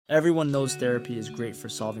Everyone knows therapy is great for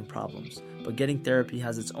solving problems, but getting therapy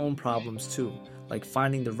has its own problems too, like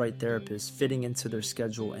finding the right therapist, fitting into their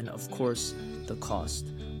schedule, and of course, the cost.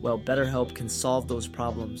 Well, BetterHelp can solve those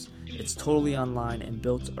problems. It's totally online and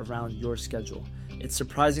built around your schedule. It's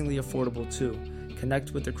surprisingly affordable too.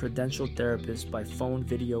 Connect with a credentialed therapist by phone,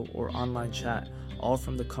 video, or online chat, all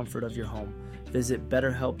from the comfort of your home. Visit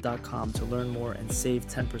BetterHelp.com to learn more and save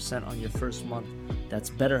 10% on your first month. That's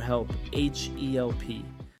BetterHelp, H-E-L-P.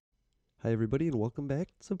 Hi everybody and welcome back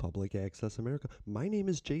to Public Access America. My name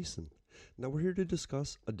is Jason. Now we're here to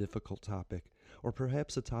discuss a difficult topic, or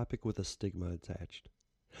perhaps a topic with a stigma attached.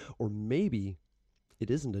 Or maybe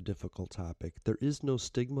it isn't a difficult topic. There is no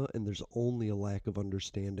stigma and there's only a lack of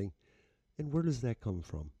understanding. And where does that come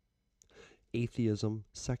from? Atheism,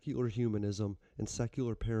 secular humanism, and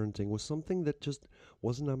secular parenting was something that just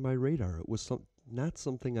wasn't on my radar. It was not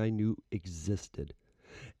something I knew existed.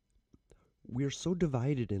 We are so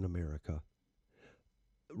divided in America.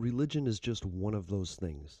 Religion is just one of those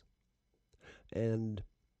things. And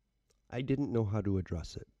I didn't know how to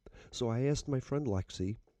address it. So I asked my friend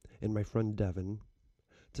Lexi and my friend Devin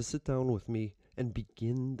to sit down with me and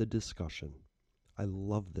begin the discussion. I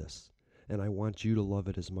love this, and I want you to love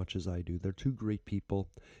it as much as I do. They're two great people,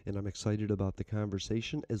 and I'm excited about the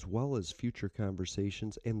conversation as well as future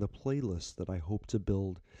conversations and the playlist that I hope to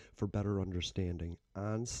build for better understanding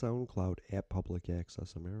on SoundCloud at Public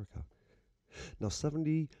Access America. Now,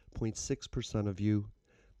 70.6% of you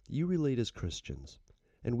relate as Christians,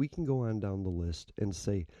 and we can go on down the list and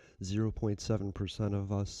say 0.7%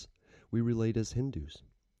 of us, we relate as Hindus.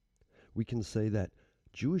 We can say that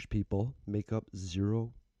Jewish people make up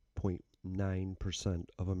 0.9%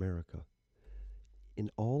 of America.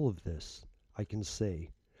 In all of this, I can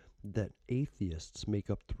say that atheists make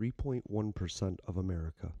up 3.1% of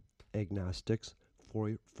America, agnostics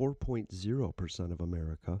 4.0% of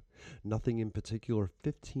America, nothing in particular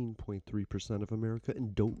 15.3% of America,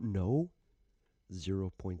 and don't know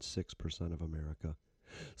 0.6% of America.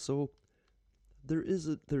 So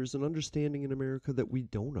there's an understanding in America that we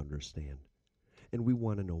don't understand, and we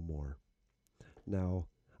want to know more. Now,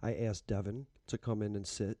 I asked Devin to come in and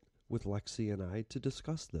sit with Lexi and I to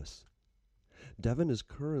discuss this. Devin is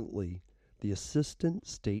currently the Assistant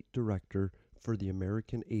State Director for the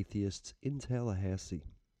American Atheists in Tallahassee,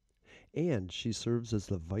 and she serves as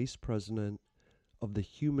the Vice President of the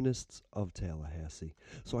Humanists of Tallahassee.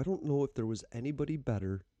 So I don't know if there was anybody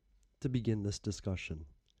better to begin this discussion.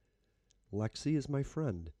 Lexi is my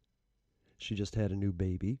friend. She just had a new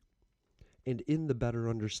baby. And in the better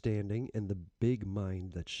understanding and the big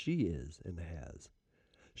mind that she is and has,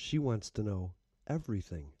 she wants to know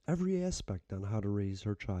everything, every aspect on how to raise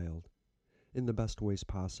her child in the best ways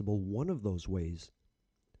possible. One of those ways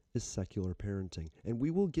is secular parenting. And we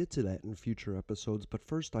will get to that in future episodes. But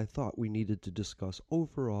first, I thought we needed to discuss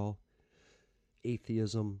overall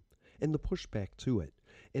atheism and the pushback to it,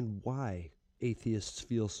 and why atheists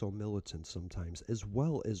feel so militant sometimes, as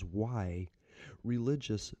well as why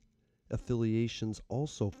religious affiliations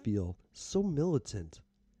also feel so militant.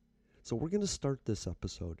 So we're going to start this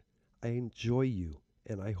episode. I enjoy you,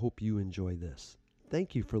 and I hope you enjoy this.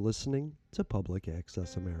 Thank you for listening to Public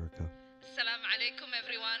Access America. Assalamu alaikum,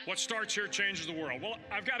 everyone. What starts here changes the world. Well,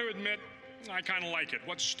 I've got to admit, I kind of like it.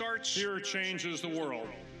 What starts here changes the world.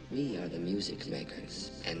 We are the music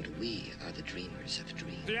makers, and we are the dreamers of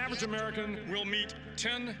dreams. The average American will meet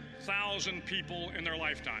 10,000 people in their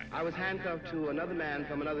lifetime. I was handcuffed to another man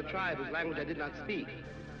from another tribe whose language I did not speak.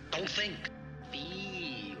 Don't think, feel.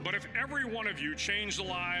 But if every one of you changed the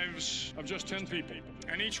lives of just 10 people,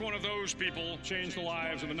 and each one of those people changed the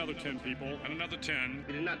lives of another 10 people, and another 10...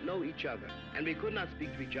 We did not know each other, and we could not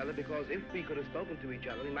speak to each other, because if we could have spoken to each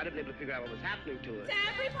other, we might have been able to figure out what was happening to us. To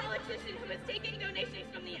every politician who is taking donations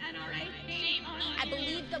from the NRA, shame on you. I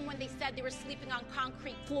believed them when they said they were sleeping on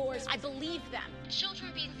concrete floors. I believed them.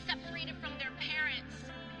 Children being separated from their parents.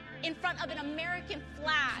 In front of an American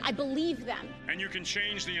flag. I believe them. And you can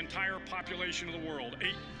change the entire population of the world,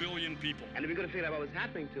 8 billion people. And if we could have figured out what was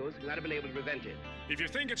happening to us, we might have been able to prevent it. If you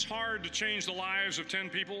think it's hard to change the lives of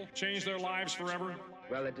 10 people, change their lives forever?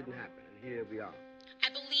 Well, that didn't happen, and here we are.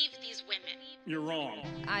 I believe these women. You're wrong.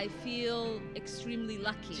 I feel extremely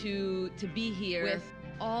lucky to be here with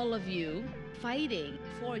all of you fighting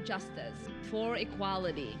for justice, for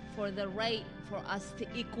equality, for the right for us to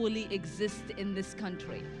equally exist in this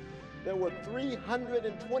country. There were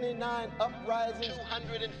 329 uprisings,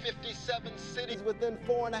 257 cities within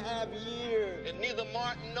 4.5 years. And neither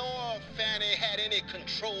Martin nor Fannie had any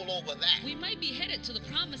control over that. We might be headed to the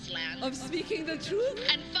promised land of speaking the truth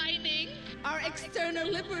and finding our external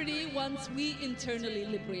liberty once we internally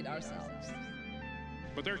liberate ourselves.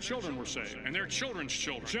 But their children were saved, and their children's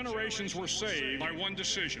children. Generations were saved by one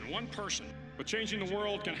decision, one person. But changing the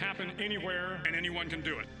world can happen anywhere, and anyone can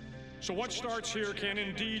do it. So what starts here can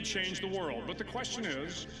indeed change the world. But the question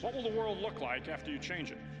is, what will the world look like after you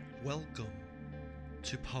change it? Welcome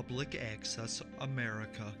to Public Access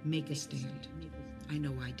America. Make a stand. I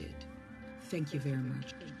know I did. Thank you very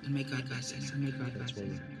much. And may God bless us. And may God bless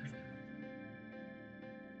us.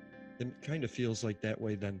 It kind of feels like that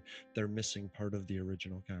way, then they're missing part of the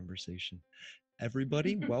original conversation.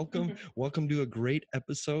 Everybody, welcome. Welcome to a great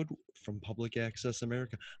episode from Public Access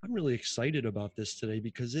America. I'm really excited about this today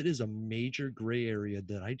because it is a major gray area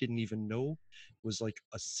that I didn't even know was like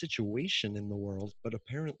a situation in the world, but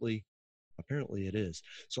apparently it is.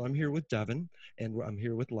 So I'm here with Devin and I'm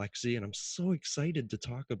here with Lexi, and I'm so excited to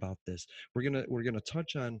talk about this. We're gonna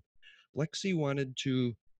touch on. Lexi wanted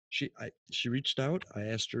to. She reached out. I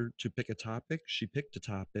asked her to pick a topic. She picked a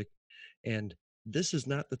topic, and this is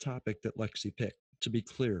not the topic that Lexi picked, to be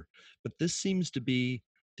clear. But this seems to be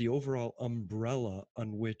the overall umbrella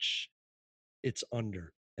on which it's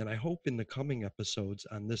under. And I hope in the coming episodes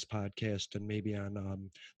on this podcast and maybe on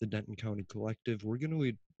the Denton County Collective, we're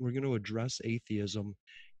going to address atheism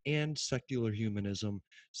and secular humanism,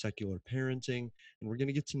 secular parenting, and we're going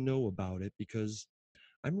to get to know about it because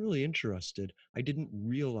I'm really interested. I didn't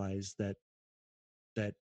realize that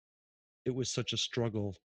it was such a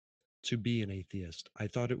struggle to be an atheist. I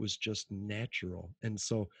thought it was just natural. And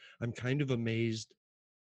so I'm kind of amazed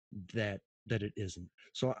that it isn't.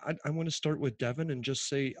 So I want to start with Devin and just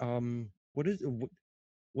say, what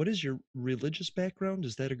is your religious background?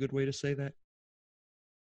 Is that a good way to say that?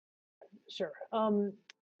 Sure.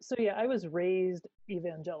 So yeah, I was raised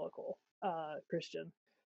evangelical Christian.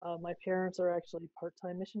 My parents are actually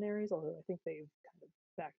part-time missionaries, although I think they've kind of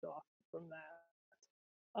backed off from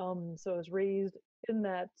that. So I was raised in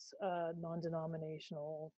that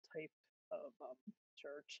non-denominational type of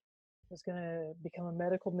church. I was going to become a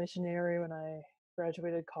medical missionary when I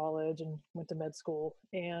graduated college and went to med school,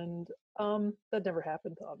 and that never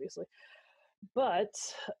happened, obviously. But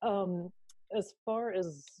as far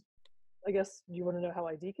as, I guess, you want to know how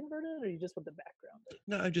I deconverted, or you just want the background?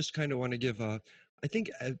 No, I just kind of want to give I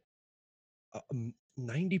think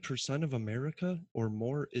 90% of America or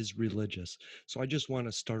more is religious. So I just want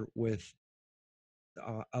to start with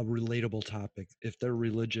a relatable topic. If they're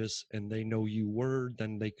religious and they know you were,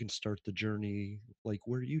 then they can start the journey like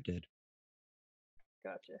where you did.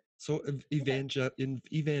 Gotcha. So in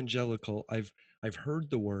evangelical, I've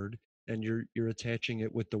heard the word, and you're attaching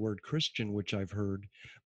it with the word Christian, which I've heard,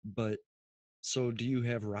 but so do you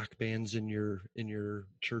have rock bands in your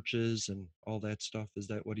churches and all that stuff? Is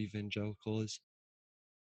that what evangelical is?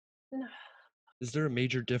 No. Is there a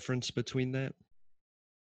major difference between that?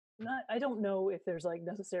 I don't know if there's like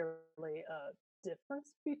necessarily a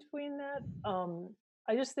difference between that.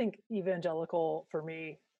 I just think evangelical for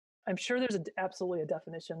me, I'm sure there's absolutely a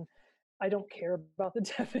definition. I don't care about the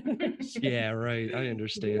definition. Yeah, right. I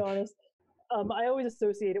understand. To be honest, I always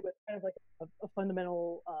associate it with kind of like a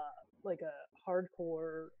fundamental, like a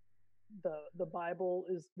hardcore. The Bible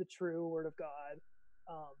is the true word of God.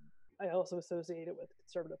 I also associate it with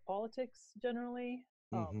conservative politics generally.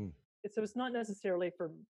 So it's not necessarily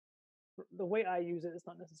for the way I use it. It's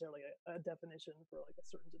not necessarily a definition for like a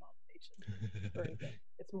certain denomination or anything.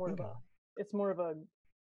 It's more of a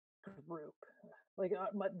group. Like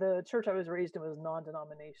the church I was raised in was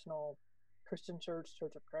non-denominational Christian Church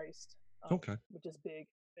of Christ. Which is big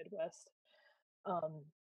Midwest.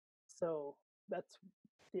 So that's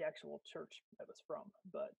the actual church I was from.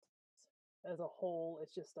 But as a whole,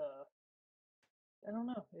 it's just I don't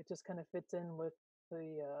know. It just kind of fits in with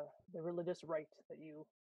the religious right that you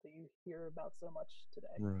hear about so much today.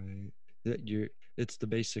 Right. That it's the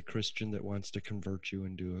basic Christian that wants to convert you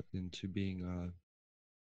into being a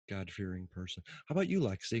God-fearing person. How about you,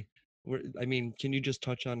 Lexi? I mean, can you just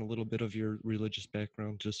touch on a little bit of your religious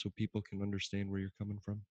background just so people can understand where you're coming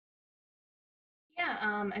from?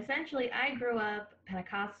 Yeah, essentially, I grew up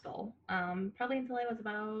Pentecostal, probably until I was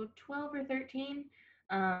about 12 or 13.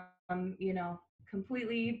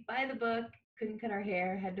 Completely by the book, couldn't cut our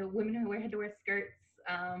hair, women had to wear skirts,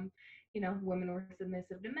 women were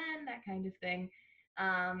submissive to men, that kind of thing.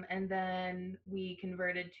 And then we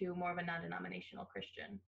converted to more of a non-denominational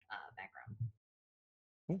Christian background.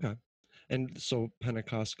 Okay. And so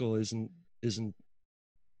Pentecostal isn't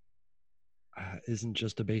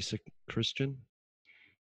just a basic Christian?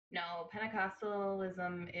 No,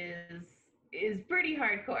 Pentecostalism is pretty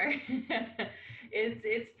hardcore.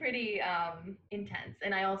 It's pretty intense.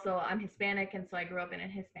 And I'm Hispanic, and so I grew up in a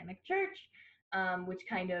Hispanic church, which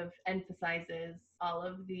kind of emphasizes all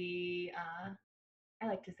of the I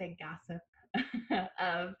like to say gossip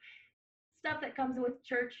of stuff that comes with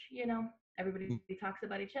church. Everybody talks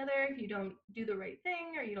about each other. If you don't do the right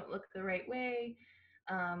thing or you don't look the right way.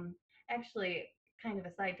 Actually, kind of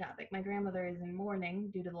a side topic. My grandmother is in mourning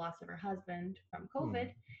due to the loss of her husband from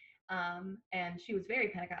COVID. And she was very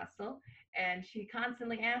Pentecostal, and she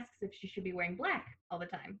constantly asks if she should be wearing black all the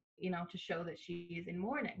time, to show that she is in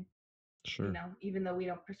mourning. Sure. Even though we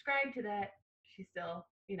don't prescribe to that, she still,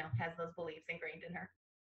 has those beliefs ingrained in her.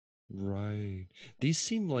 Right. These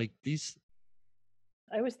seem like these.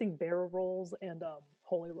 I always think barrel rolls and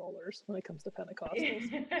holy rollers when it comes to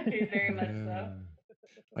Pentecostals. Very much so.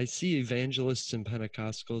 I see evangelists and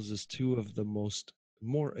Pentecostals as two of the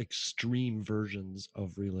more extreme versions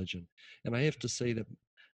of religion. And I have to say that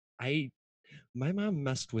my mom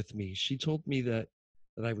messed with me. She told me that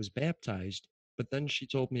I was baptized, but then she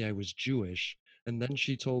told me I was Jewish. And then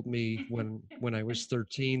she told me when I was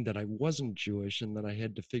 13 that I wasn't Jewish and that I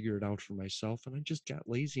had to figure it out for myself. And I just got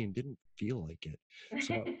lazy and didn't feel like it.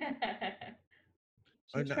 So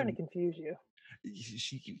she was trying to confuse you.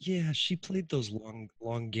 She played those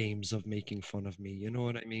long games of making fun of me. You know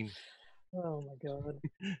what I mean? Oh my God.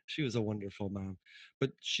 She was a wonderful mom,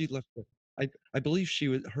 but she left. I believe she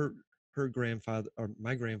was her grandfather, or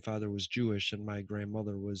my grandfather was Jewish and my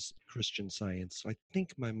grandmother was Christian Science. So I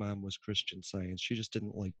think my mom was Christian Science. She just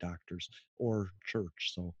didn't like doctors or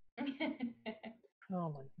church. So.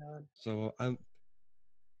 Oh my God. So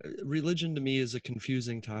religion to me is a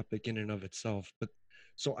confusing topic in and of itself, but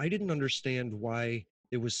so I didn't understand why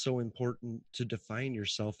it was so important to define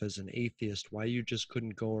yourself as an atheist, why you just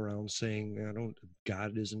couldn't go around saying,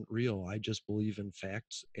 God isn't real. I just believe in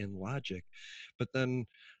facts and logic. But then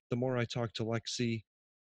the more I talk to Lexi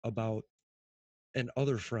about, and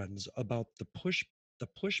other friends about the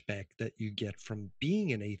pushback that you get from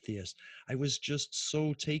being an atheist, I was just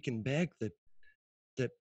so taken back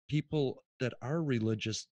that people that are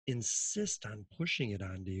religious insist on pushing it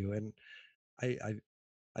onto you. And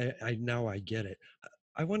I now I get it.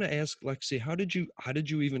 I want to ask Lexi, how did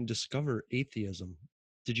you even discover atheism?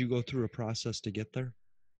 Did you go through a process to get there?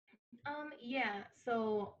 Yeah.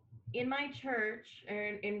 So in my church, or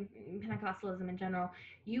in Pentecostalism in general,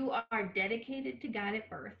 you are dedicated to God at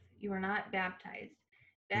birth. You are not baptized.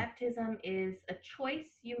 Baptism is a choice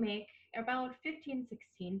you make about 15,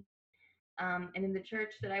 16. And in the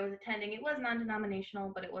church that I was attending, it was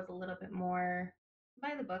non-denominational, but it was a little bit more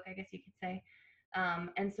by the book, I guess you could say.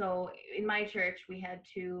 And so in my church, we had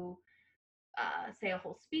to say a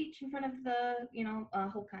whole speech in front of the,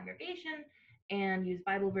 whole congregation, and use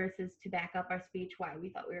Bible verses to back up our speech, why we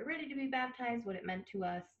thought we were ready to be baptized, what it meant to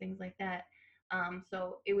us, things like that.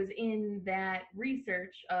 So it was in that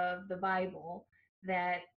research of the Bible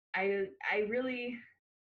that I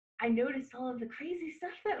noticed all of the crazy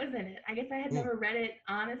stuff that was in it. I guess I had never read it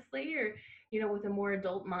honestly, or, with a more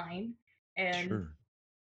adult mind. And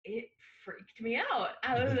it freaked me out.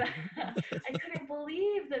 I couldn't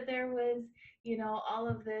believe that there was, all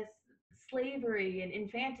of this slavery and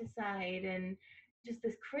infanticide and just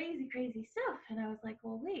this crazy, crazy stuff. And I was like,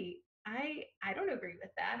 well, wait, I don't agree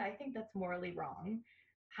with that. I think that's morally wrong.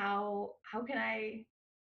 How can I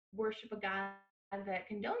worship a God that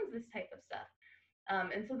condones this type of stuff?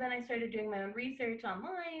 And so then I started doing my own research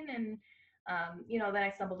online, and then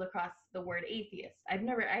I stumbled across the word atheist. I had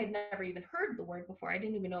never even heard the word before. I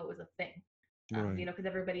didn't even know it was a thing. Because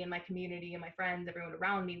everybody in my community and my friends, everyone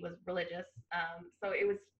around me was religious. So it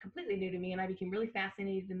was completely new to me, and I became really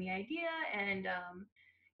fascinated in the idea. And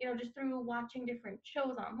just through watching different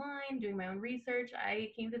shows online, doing my own research,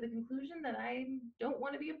 I came to the conclusion that I don't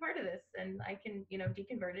want to be a part of this, and I can,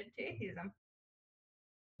 deconvert it to atheism.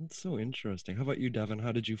 That's so interesting. How about you, Devin?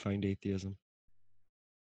 How did you find atheism?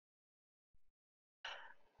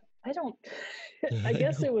 I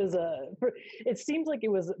guess it was it seems like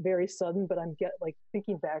it was very sudden, but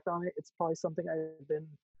thinking back on it, it's probably something I've been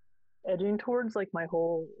edging towards like my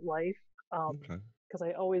whole life. Because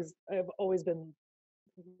I've always been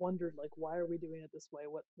wondered, like, why are we doing it this way?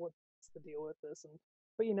 What's the deal with this?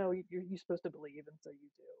 But you're supposed to believe, and so you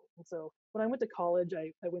do. And so when I went to college,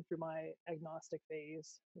 I went through my agnostic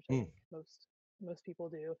phase, which I think most people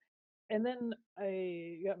do. And then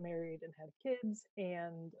I got married and had kids,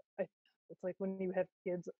 and it's like when you have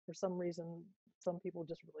kids, for some reason, some people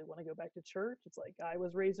just really want to go back to church. It's like, I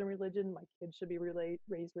was raised in religion, my kids should be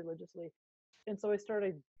raised religiously. And so I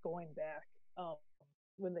started going back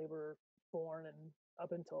when they were born and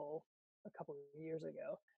up until a couple of years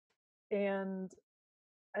ago. And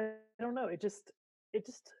I don't know, it just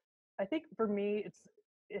I think for me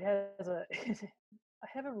it has a I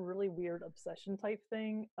have a really weird obsession type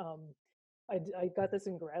thing. I got this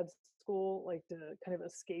in grad school, like to kind of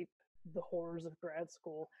escape the horrors of grad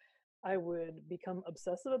school. I would become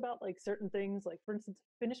obsessive about like certain things, like for instance,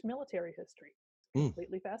 Finnish military history.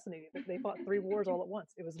 Completely fascinating. They fought 3 wars all at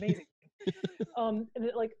once. It was amazing. And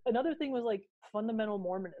like another thing was like fundamental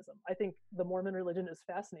Mormonism. I think the Mormon religion is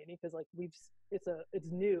fascinating because like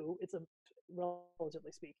it's new. It's a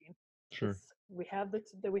relatively speaking. Sure. We have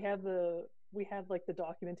like the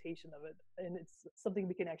documentation of it, and it's something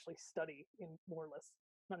we can actually study in more or less,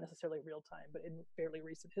 not necessarily real time, but in fairly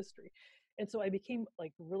recent history. And so I became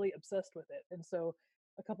like really obsessed with it. And so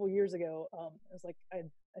a couple of years ago, I was like, I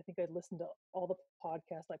think I'd listened to all the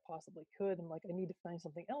podcasts I possibly could. And like, I need to find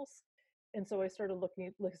something else. And so I started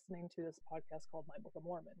listening to this podcast called My Book of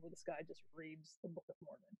Mormon, where this guy just reads the Book of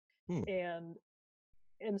Mormon.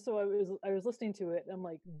 And so I was listening to it, and I'm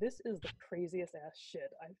like, this is the craziest ass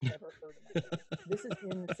shit I've ever heard in my life. This is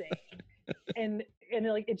insane. And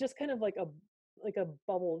like it just kind of like a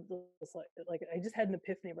bubble, just like I just had an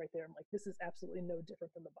epiphany right there. I'm like, this is absolutely no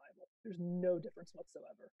different than the Bible. There's no difference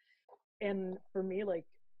whatsoever. And for me, like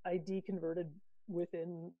I deconverted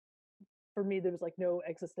within. For me, there was like no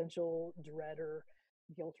existential dread or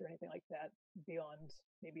guilt or anything like that beyond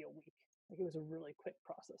maybe a week. Like it was a really quick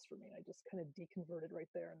process for me. I just kind of deconverted right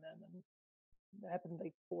there and then, and that happened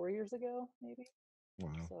like 4 years ago, maybe.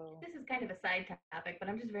 Wow. So this is kind of a side topic, but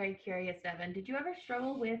I'm just very curious, Devin. Did you ever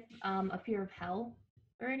struggle with a fear of hell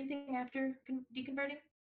or anything after deconverting?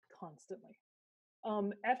 Constantly.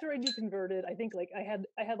 After I deconverted, I think like I had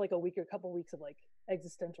like a couple weeks of like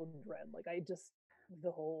existential dread. Like I just the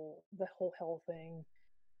whole hell thing.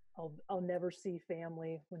 I'll never see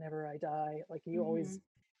family whenever I die. Like you always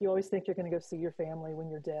think you're going to go see your family when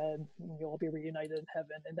you're dead, and you'll all be reunited in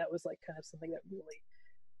heaven. And that was like kind of something that really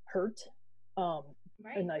hurt.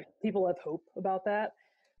 Right. And people have hope about that.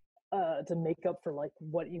 To make up for like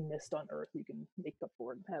what you missed on earth, you can make up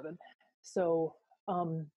for it in heaven. So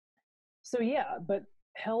yeah, but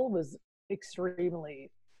hell was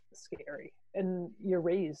extremely scary. And you're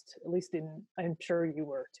raised, at least I'm sure you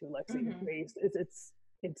were too, Lexi, raised. It's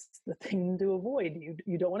the thing to avoid.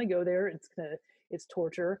 You don't want to go there. It's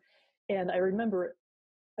torture. And I remember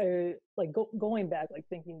going back, like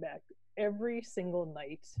thinking back, every single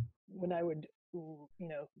night when I would,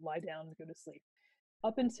 lie down and go to sleep,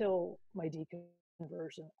 up until my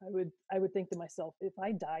deconversion, I would think to myself, if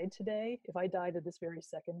I died today, if I died at this very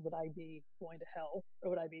second, would I be going to hell or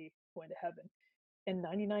would I be going to heaven? And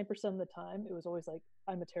 99% of the time, it was always like,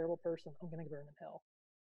 I'm a terrible person. I'm going to burn in hell.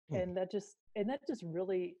 And that just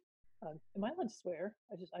really, am I allowed to swear?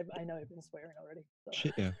 I know I've been swearing already. So.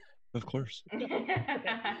 Shit, yeah, of course. Okay.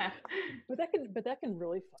 But that can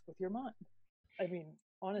really fuck with your mind. I mean,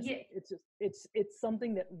 honestly, it's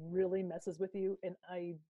something that really messes with you, and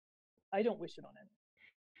I don't wish it on anyone.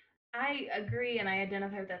 I agree, and I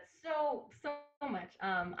identify with that so much.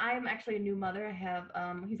 I'm actually a new mother. I have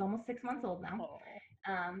he's almost 6 months old now.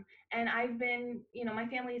 And I've been, my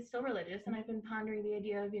family is still religious, and I've been pondering the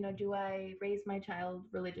idea of, do I raise my child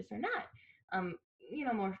religious or not?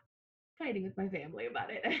 More fighting with my family about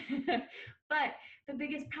it. But the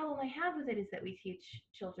biggest problem I have with it is that we teach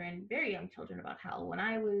children, very young children, about hell. When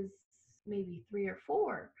I was maybe 3 or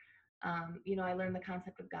 4, I learned the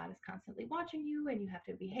concept of God is constantly watching you, and you have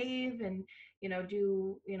to behave and,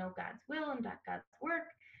 do, God's will and God's work.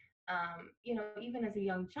 Even as a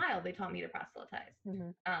young child, they taught me to proselytize.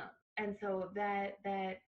 And so that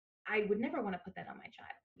I would never want to put that on my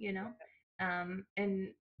child,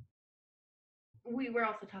 and we were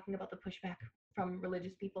also talking about the pushback from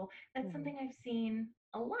religious people. That's something I've seen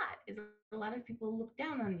a lot, is a lot of people look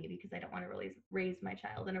down on me because I don't want to raise my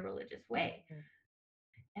child in a religious way.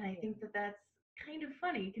 And I think that that's kind of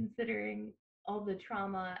funny, considering all the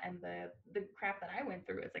trauma and the crap that I went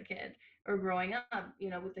through as a kid or growing up,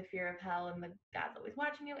 with the fear of hell and the God's always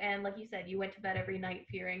watching you. And like you said, you went to bed every night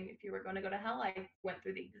fearing if you were going to go to hell. I went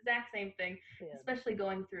through the exact same thing, especially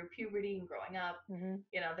going through puberty and growing up.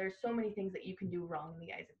 There's so many things that you can do wrong in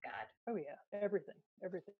the eyes of God. Oh yeah, everything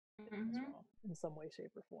is wrong in some way,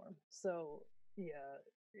 shape, or form. So yeah,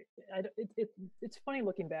 it's funny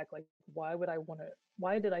looking back. Like, why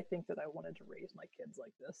did I think that I wanted to raise my kids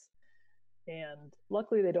like this? And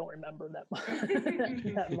luckily they don't remember that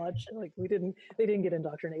much. Like they didn't get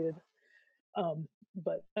indoctrinated.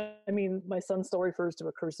 But I mean, my son still refers to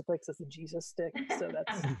a crucifix as a Jesus stick, so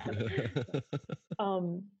that's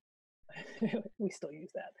we still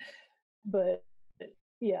use that. But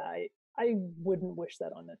yeah, I wouldn't wish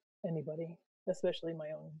that on anybody, especially my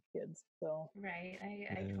own kids. So right,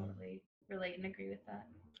 I totally relate and agree with that.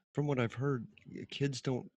 From what I've heard, kids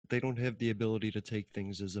don't have the ability to take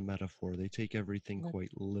things as a metaphor. They take everything Mhm.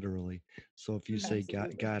 quite literally. So if you say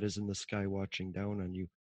God, Absolutely. God is in the sky watching down on you,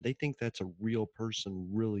 they think that's a real person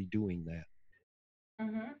really doing that.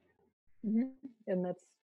 Mm-hmm. And that's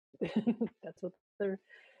that's what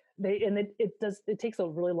it takes a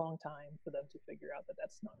really long time for them to figure out that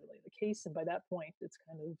that's not really the case, and by that point it's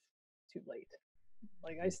kind of too late.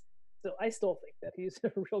 Like I still think that he's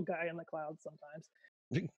a real guy in the clouds sometimes.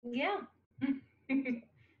 Yeah.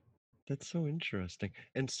 That's so interesting.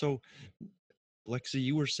 And so, Lexi,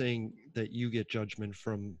 you were saying that you get judgment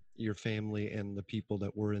from your family and the people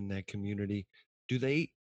that were in that community. Do they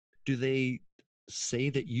say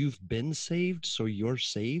that you've been saved, so you're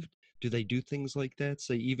saved? Do they do things like that?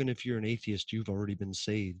 Say even if you're an atheist, you've already been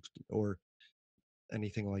saved, or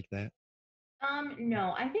anything like that?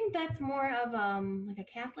 No, I think that's more of like a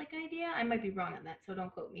Catholic idea. I might be wrong on that, so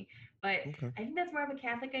don't quote me. But Okay. I think that's more of a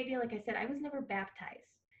Catholic idea. Like I said, I was never baptized,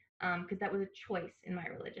 because that was a choice in my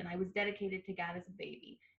religion. I was dedicated to God as a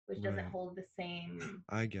baby, which doesn't Right. hold the same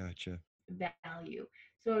I gotcha. value.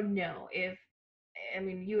 So no, if I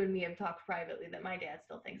mean you and me have talked privately that my dad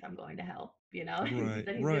still thinks I'm going to hell. You know, he Right,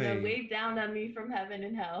 said he's gonna right. wave down on me from heaven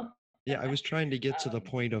and hell. Yeah, I was trying to get to the um,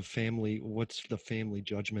 point of family. What's the family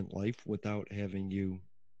judgment life without having you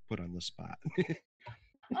put on the spot?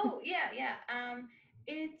 oh yeah.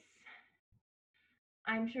 It's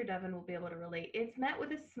I'm sure Devin will be able to relate. It's met with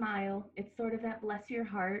a smile. It's sort of that bless your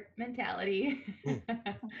heart mentality. Mm.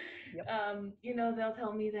 Yep. You know, they'll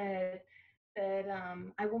tell me that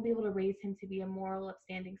I won't be able to raise him to be a moral,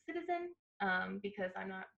 upstanding citizen, because I'm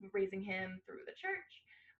not raising him through the church,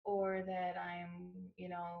 or that I'm, you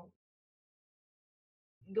know,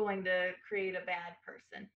 going to create a bad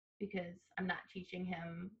person because I'm not teaching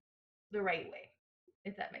him the right way,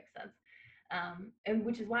 if that makes sense. And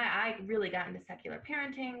which is why I really got into secular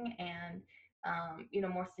parenting and, you know,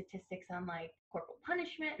 more statistics on like corporal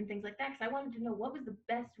punishment and things like that, because I wanted to know what was the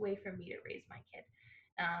best way for me to raise my kid.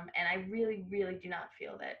 And I really, really do not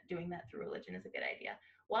feel that doing that through religion is a good idea.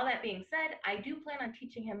 While that being said, I do plan on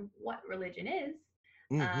teaching him what religion is.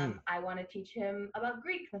 Mm-hmm. I want to teach him about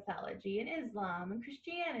Greek mythology and Islam and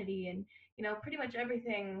Christianity and, you know, pretty much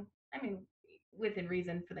everything. I mean, within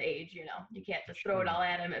reason for the age, you know, you can't just throw it all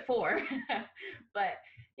at him at 4. But,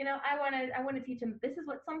 you know, I want to teach him this is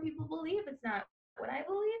what some people believe. It's not what I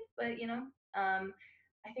believe, but, you know,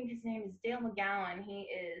 I think his name is Dale McGowan. He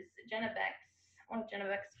is one of Jenna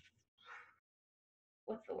Beck's,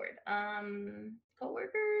 what's the word?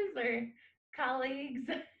 Co-workers or colleagues.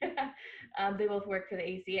 They both work for the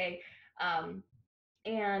ACA.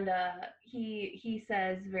 And he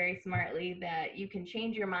says very smartly that you can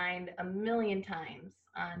change your mind a million times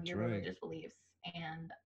on That's your right. religious beliefs.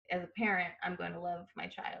 And as a parent, I'm going to love my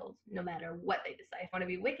child no matter what they decide. If they want to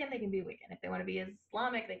be Wiccan, they can be Wiccan. If they want to be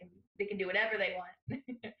Islamic, they can do whatever they want.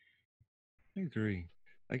 I agree.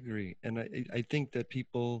 I agree. And I think that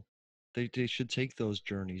people they should take those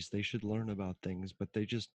journeys. They should learn about things, but they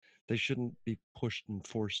shouldn't be pushed and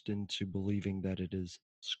forced into believing that it is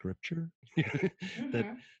scripture. That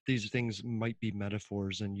Mm-hmm. these things might be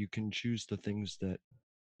metaphors and you can choose the things that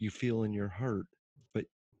you feel in your heart, but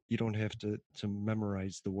you don't have to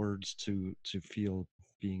memorize the words to feel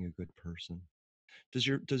being a good person. Does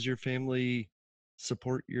your family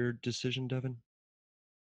support your decision, Devin?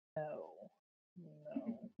 No,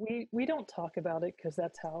 we don't talk about it because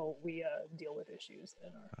that's how we deal with issues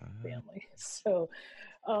in our family. So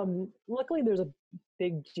luckily there's a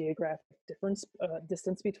big geographic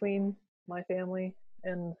distance between my family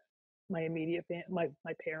and my immediate my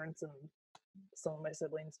parents and some of my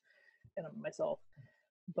siblings and myself.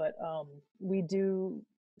 But we do,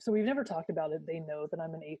 so we've never talked about it. They know that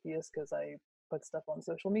I'm an atheist because I put stuff on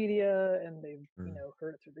social media and they've you know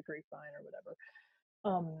heard it through the grapevine or whatever.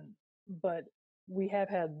 But we have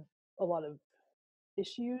had a lot of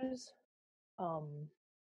issues um,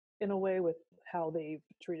 in a way with how they've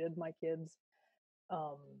treated my kids.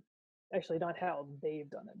 Um, Actually, not how they've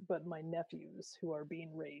done it, but my nephews who are being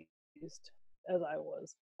raised as I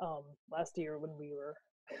was last year when we were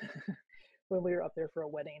when we were up there for a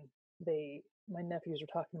wedding. My nephews were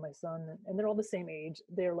talking to my son, and they're all the same age.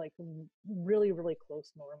 They're like really, really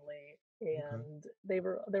close normally, and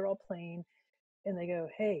they're all playing, and they go,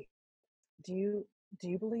 "Hey, do you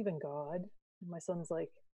believe in God?" And my son's like,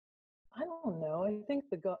 "I don't know. I think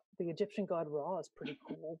the Egyptian god Ra is pretty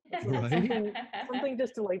cool." Right? Something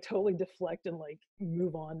just to like totally deflect and like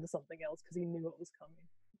move on to something else because he knew it was coming.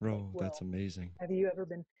 Like, Oh, that's well, amazing. have you ever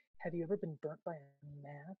been burnt by a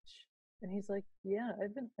match? And he's like, "Yeah,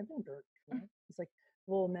 I've been burnt before." He's like,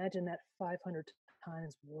 "Well, imagine that 500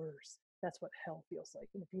 times worse." that's what hell feels like.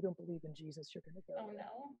 And if you don't believe in Jesus, you're gonna go Oh there."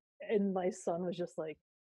 no. And my son was just like,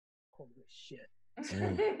 "Holy shit!"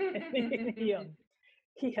 Mm. And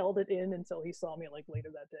he held it in until he saw me like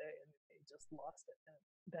later that day, and he just lost it.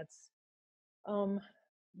 And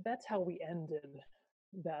that's how we ended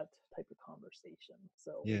that type of conversation.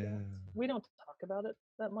 So Yeah. we don't talk about it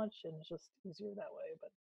that much, and it's just easier that way.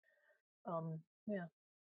 But yeah.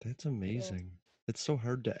 That's amazing. It's so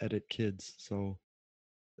hard to edit kids. So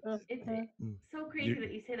It's mm, so crazy you-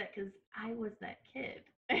 that you say that because I was that kid.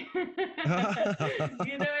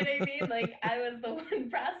 You know what I mean? Like I was the one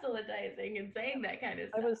proselytizing and saying that kind of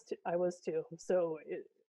stuff. I was too. So it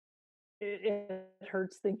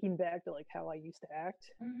hurts thinking back to like how I used to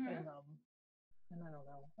act, Mhm. and I don't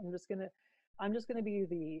know. I'm just gonna be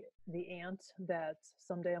the aunt that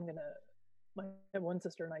someday my one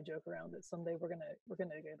sister and I joke around that someday we're gonna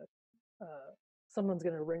get someone's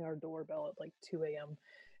gonna ring our doorbell at like 2 a.m.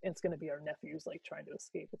 and it's gonna be our nephews like trying to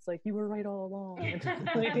escape. It's like, you were right all along.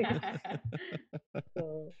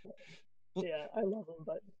 So, yeah, I love them,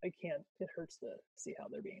 but I can't. It hurts to see how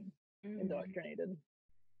they're being indoctrinated.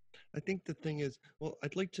 I think the thing is, well,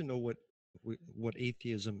 I'd like to know what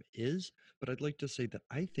atheism is, but I'd like to say that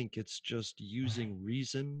I think it's just using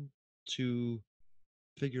reason to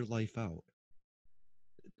figure life out.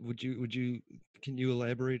 Can you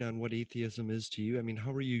elaborate on what atheism is to you? I mean,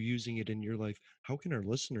 how are you using it in your life? How can our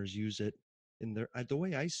listeners use it in the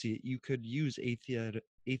way I see it, you could use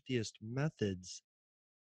atheist methods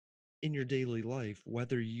in your daily life,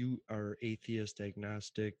 whether you are atheist,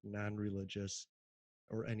 agnostic, non-religious,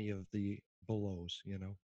 or any of the belows,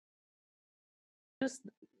 Just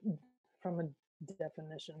from a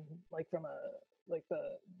definition, like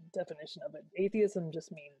the definition of it, atheism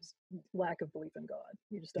just means lack of belief in God.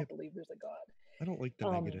 You just don't believe there's a God. I don't like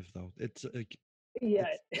the negative though. It's like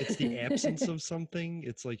yeah, it's the absence of something.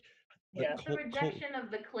 It's like It's the rejection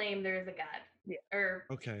of the claim there is a God. Yeah. Or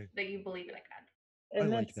okay. that you believe in a God.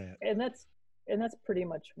 And I like that. And that's pretty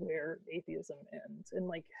much where atheism ends. And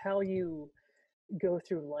like how you go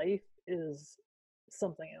through life is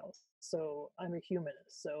something else. So I'm a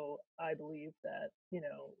humanist, so I believe that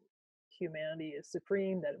humanity is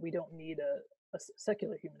supreme, that we don't need a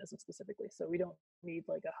secular humanism specifically, so we don't need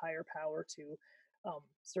like a higher power to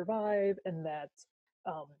survive, and that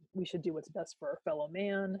we should do what's best for our fellow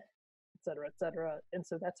man, etc., etc. And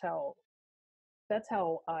so that's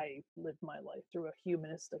how I live my life, through a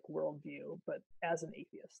humanistic worldview, but as an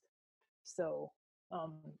atheist. So I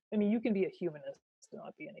mean, you can be a humanist to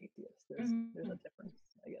not be an atheist. There's a difference,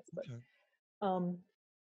 I guess. But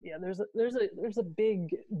yeah, there's a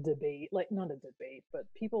big debate, like not a debate, but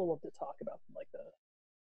people love to talk about like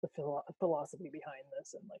the philosophy behind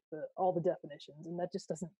this and like all the definitions, and that just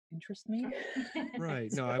doesn't interest me.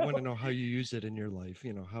 Right. No, I want to know how you use it in your life.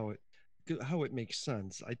 How it makes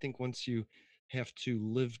sense. I think once you have to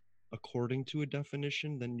live according to a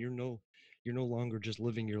definition, then you're no longer just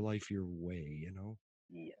living your life your way.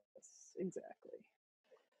 Yes, exactly.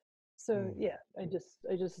 So yeah, I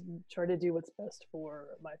just try to do what's best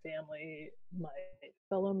for my family, my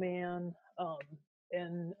fellow man,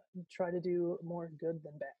 and try to do more good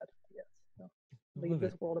than bad, I guess. So leave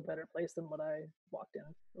this world a better place than what I walked in,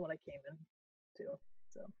 when I came in to.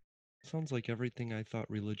 So sounds like everything I thought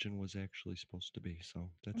religion was actually supposed to be, so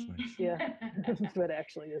that's nice. Yeah, but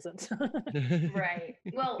actually isn't. Right.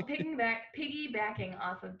 Well, piggybacking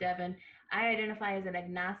off of Devin, I identify as an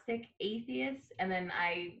agnostic atheist, and then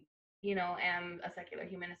I am a secular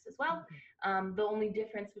humanist as well. The only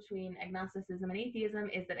difference between agnosticism and atheism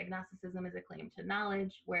is that agnosticism is a claim to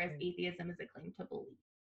knowledge, whereas atheism is a claim to belief.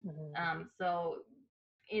 So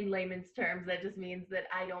in layman's terms, that just means that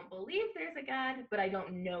I don't believe there's a God, but I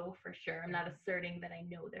don't know for sure. I'm not asserting that I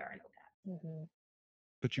know there are no gods.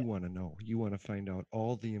 But you want to know. You want to find out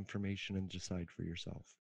all the information and decide for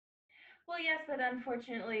yourself. Well, yes, but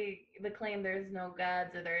unfortunately, the claim there's no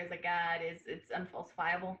gods or there is a God it's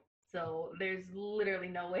unfalsifiable. So there's literally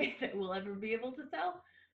no way that we'll ever be able to tell.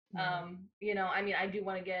 I mean,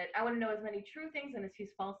 I want to know as many true things and as few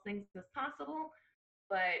false things as possible,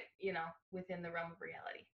 but within the realm of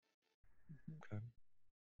reality. Okay.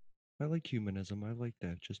 I like humanism. I like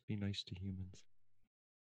that. Just be nice to humans.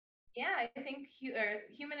 Yeah, I think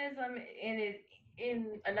humanism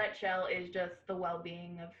in a nutshell is just the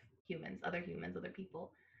well-being of other humans, other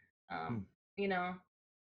people.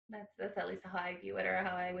 That's at least how I view it, or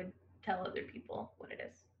how I would tell other people what it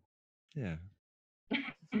is. Yeah.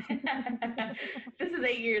 This is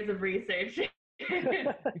 8 years of research.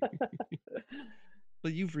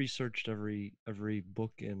 But you've researched every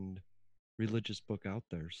book and religious book out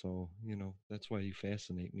there, so that's why you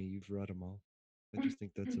fascinate me. You've read them all. I just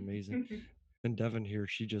think that's amazing. And Devin here,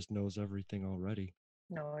 she just knows everything already.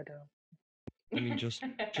 No, I don't. I mean, just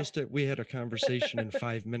we had a conversation in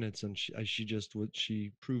 5 minutes, and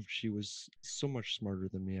she proved she was so much smarter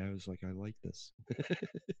than me. I was like, I like this.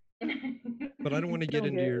 But I don't want to get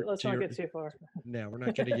into your. Let's not get too far. No, we're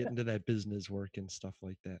not going to get into that business work and stuff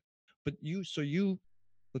like that. But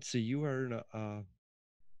let's see, you are in a.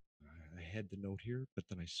 I had the note here, but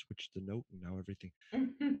then I switched the note, and now everything.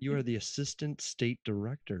 You are the assistant state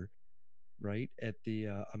director, right, at the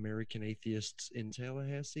American Atheists in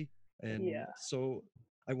Tallahassee. And so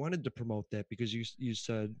I wanted to promote that because you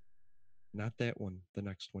said not that one, the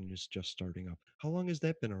next one is just starting up. How long has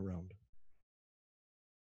that been around?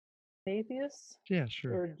 Atheists? Yeah,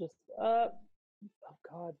 sure. Or just oh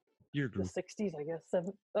god. Your group. The 60s, I guess.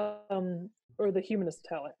 Or the Humanist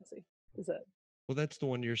Tallahassee. Is that? Well, that's the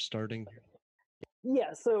one you're starting.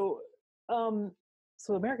 Yeah, so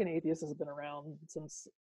American Atheists has been around since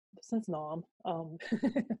Nam.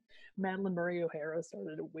 Madeline Murray O'Hara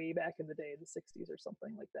started it way back in the day, the 60s or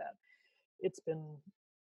something like that. It's been,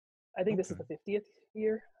 I think this is the 50th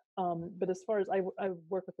year. But as far as I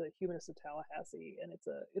work with the Humanists of Tallahassee, and it's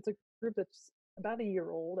a group that's about a year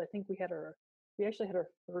old. I think we actually had our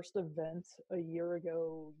first event a year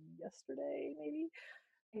ago yesterday, maybe.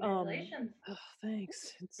 Congratulations.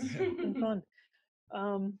 Thanks. It's been fun.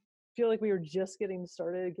 Feel like we were just getting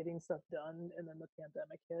started, getting stuff done, and then the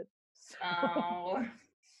pandemic hit. So,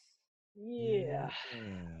 yeah.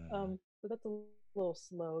 So that's a little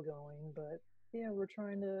slow going, but yeah, we're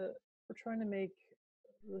trying to make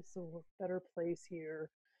this a better place here,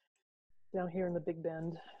 down here in the Big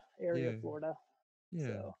Bend area of Florida.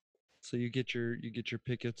 Yeah. So you get your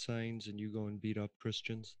picket signs and you go and beat up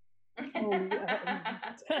Christians. Oh,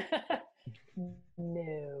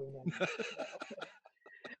 no.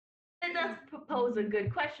 It does pose a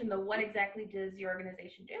good question, though. What exactly does your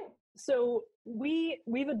organization do? So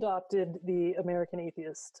we've adopted the American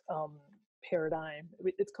Atheist paradigm.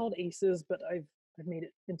 It's called ACES, but I've made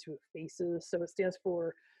it into FACES. So it stands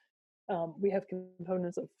for we have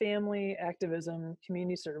components of family, activism,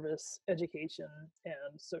 community service, education,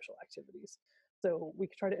 and social activities. So we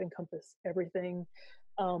try to encompass everything.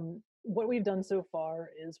 What we've done so far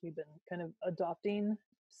is we've been kind of adopting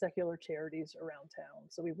secular charities around town.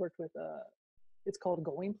 So we worked with it's called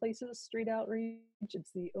Going Places Street Outreach. It's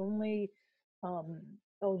the only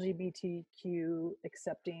LGBTQ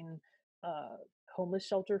accepting homeless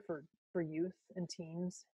shelter for youth and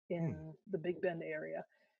teens in the Big Bend area.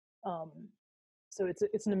 So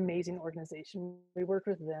it's an amazing organization. We worked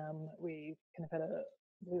with them. We kind of had a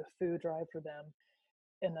food drive for them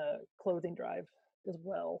and a clothing drive as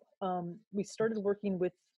well. We started working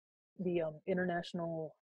with the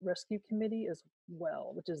International Rescue Committee as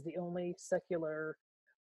well, which is the only secular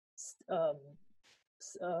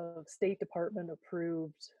State Department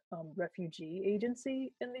approved refugee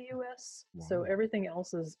agency in the U.S. Wow. So everything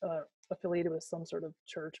else is affiliated with some sort of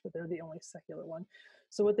church, but they're the only secular one.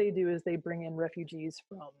 So what they do is they bring in refugees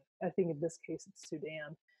from, I think in this case it's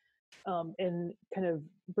Sudan, and kind of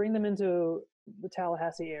bring them into the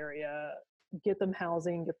Tallahassee area, get them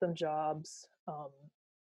housing, get them jobs,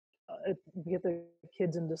 get the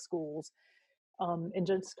kids into schools, and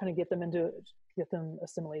just kind of get them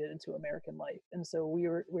assimilated into American life. And so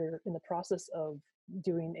we're in the process of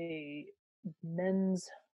doing a men's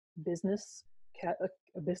business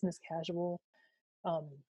casual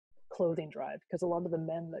clothing drive, because a lot of the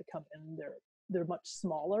men that come in, they're much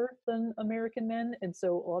smaller than American men, and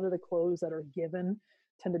so a lot of the clothes that are given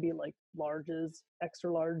tend to be like larges, extra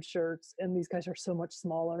large shirts, and these guys are so much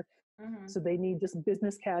smaller. Mm-hmm. So they need just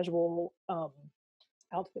business casual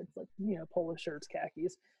outfits, like, polo shirts,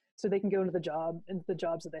 khakis, so they can go into the jobs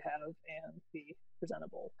that they have and be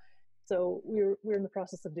presentable. So we're in the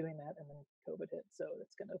process of doing that, and then COVID hit, so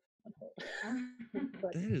it's kind of on hold.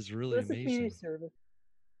 But that is really amazing. The community service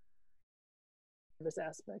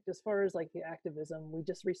aspect. As far as like the activism, we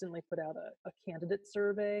just recently put out a candidate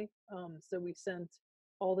survey. So we sent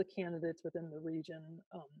all the candidates within the region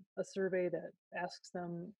a survey that asks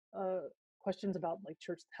them questions about like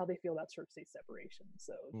church, how they feel about church-state separation.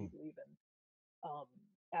 So do you believe in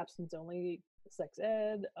abstinence-only sex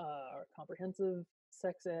ed, or comprehensive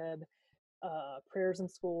sex ed, prayers in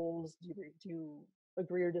schools? Do you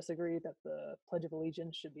agree or disagree that the Pledge of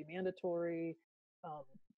Allegiance should be mandatory?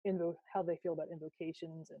 How they feel about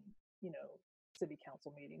invocations and city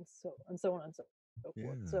council meetings, so on and so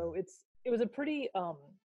forth. So it was a pretty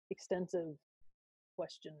extensive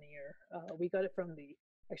questionnaire. We got it from the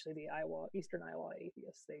Eastern Iowa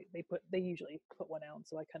Atheists. They usually put one out,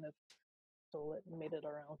 so I kind of stole it and made it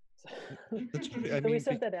our own. So, That's pretty, so we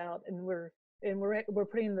sent that out, and we're and we're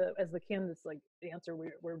putting as the candidates like the answer.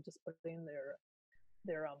 We're just putting their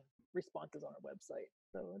responses on our website.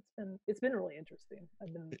 So it's been really interesting.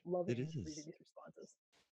 I've been loving reading these responses.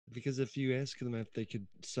 Because if you ask them if they could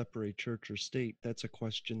separate church or state, that's a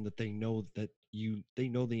question that they know they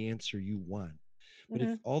know the answer you want. But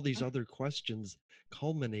if all these other questions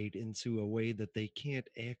culminate into a way that they can't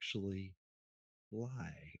actually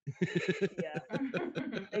lie. Yeah,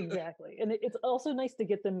 exactly. And it's also nice to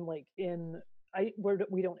get them like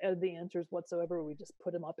we don't edit the answers whatsoever. We just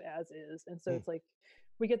put them up as is. And so it's like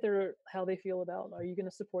we get how they feel about, are you going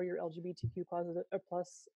to support your LGBTQ positive or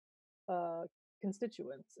plus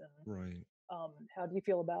constituents, and right. How do you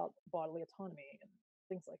feel about bodily autonomy and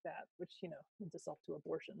things like that, which lends itself to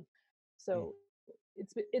abortion. So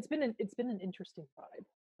it's been an interesting vibe.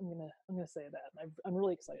 I'm gonna say that. I'm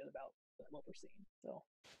really excited about what we're seeing. So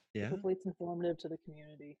yeah, hopefully it's informative to the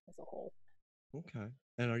community as a whole. Okay.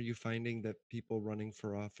 And are you finding that people running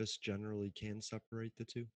for office generally can separate the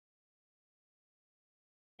two?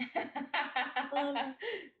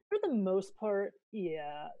 For the most part,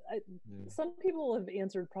 yeah. Some people have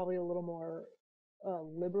answered probably a little more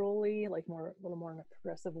liberally, like a little more in a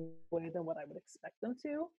progressive way than what I would expect them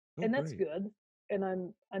to, and that's good. And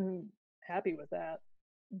I'm happy with that.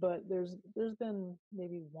 But there's been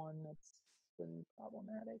maybe one that's been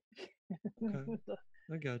problematic. Okay.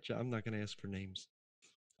 I gotcha. I'm not going to ask for names.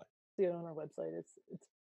 See it on our website. It's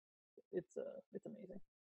amazing.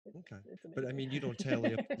 Okay. But I mean, you don't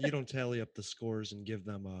tally up the scores and give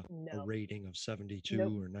them a rating of 72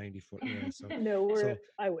 or 94. Yeah, so no,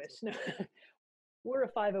 I wish. No. We're a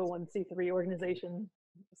 501c3 organization,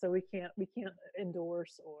 so we can't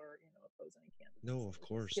endorse or oppose any candidates. No, of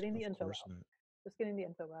course. Just getting the info out. Just getting the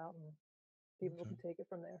info out, and people can take it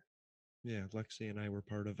from there. Yeah, Lexi and I were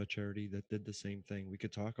part of a charity that did the same thing. We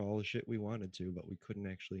could talk all the shit we wanted to, but we couldn't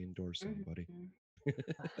actually endorse anybody.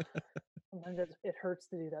 Sometimes it hurts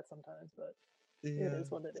to do that sometimes, but it is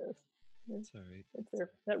what it is. It's all right. It's there.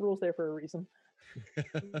 That rule's there for a reason.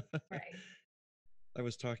 Right. I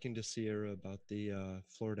was talking to Sierra about the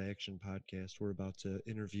Florida Action podcast. We're about to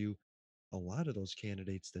interview a lot of those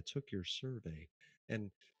candidates that took your survey, and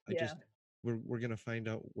we're gonna find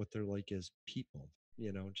out what they're like as people.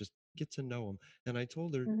 Just get to know them. And I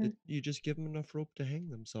told her that you just give them enough rope to hang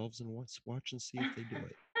themselves and watch and see if they do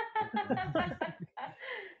it.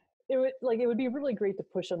 It would be really great to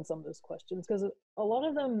push on some of those questions, because a lot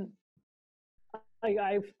of them,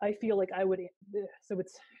 I feel like I would. So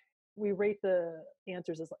we rate the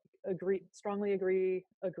answers as like strongly agree,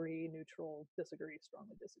 neutral, disagree,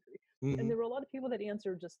 strongly disagree. And there were a lot of people that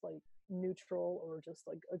answered just like neutral or just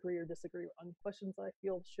like agree or disagree on questions that I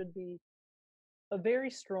feel should be they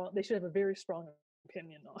should have a very strong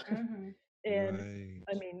opinion on. And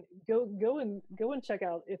I mean, go and check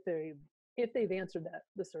out if they've answered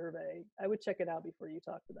the survey. I would check it out before you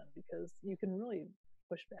talk to them, because you can really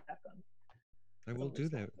push back on. I will do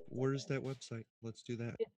that. Where's that website? Let's do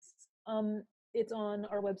that. It's on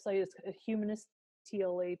our website. It's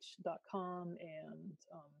humanistlh.com, and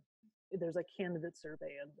there's a candidate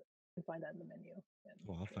survey, and you can find that in the menu.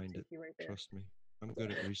 Well, I'll find it. Right, trust me. I'm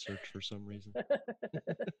good at research for some reason. Put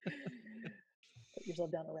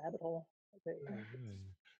yourself down a rabbit hole. Okay.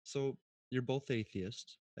 So you're both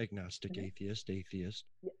atheists, agnostic atheist,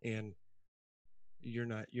 and you're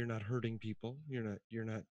not hurting people. You're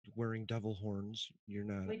not wearing devil horns. You're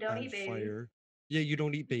not on fire. Yeah, you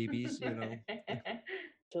don't eat babies.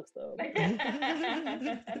 Just though.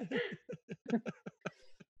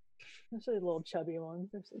 Especially the little chubby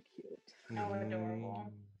ones. They're so cute. Oh,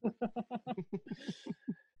 adorable.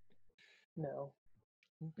 No.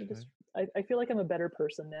 Okay. I feel like I'm a better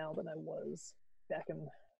person now than I was back in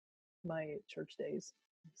my church days.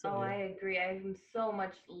 So, I agree. I'm so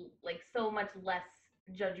much less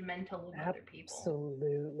judgmental of other people.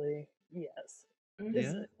 Absolutely. Yes.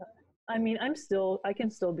 Yeah. I mean, I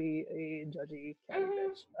can still be a judgy catty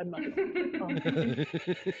bitch. I'm not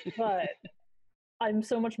but I'm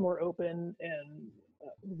so much more open and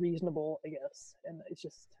reasonable, I guess. And it's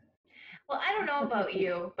just. Well, I don't know about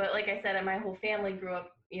you, but like I said, my whole family grew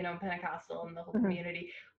up, Pentecostal, and the whole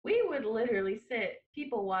community. We would literally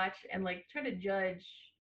people watch and like try to judge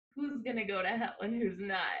who's gonna go to hell and who's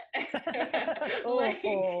not. It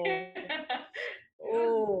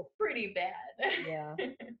was pretty bad. Yeah.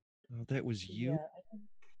 Oh, that was you.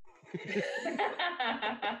 Yeah.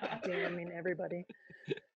 Damning everybody.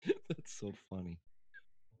 That's so funny.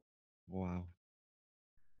 Wow.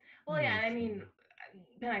 Well, yeah, I mean,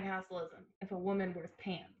 Pentecostalism. If a woman wears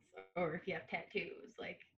pants or if you have tattoos,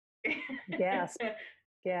 like gasp.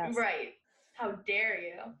 Right. How dare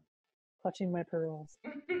you? Clutching my pearls.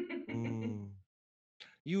 Mm.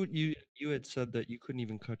 You had said that you couldn't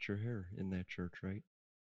even cut your hair in that church, right?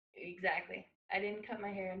 Exactly. I didn't cut my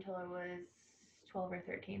hair until I was 12 or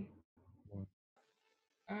 13. Wow.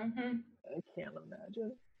 Mm-hmm. I can't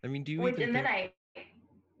imagine. I mean, do you Which, even and then think?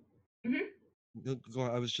 Mm-hmm.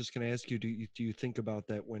 I was just going to ask you, do you think about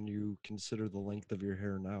that when you consider the length of your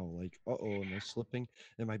hair now? Like, uh-oh, am I slipping?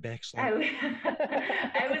 Am I backsliding?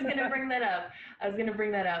 I was gonna bring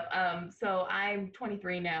that up. So I'm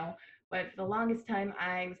 23 now, but for the longest time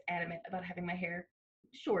I was adamant about having my hair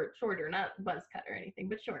shorter, not buzz cut or anything,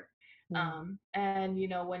 but short. And you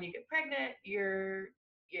know, when you get pregnant, you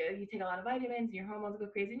take a lot of vitamins, your hormones go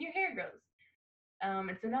crazy, and your hair grows.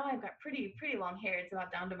 And so now I've got pretty long hair. It's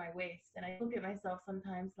about down to my waist, and I look at myself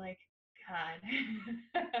sometimes like, God,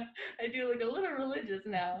 I do look a little religious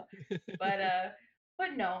now, but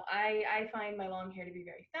no, I find my long hair to be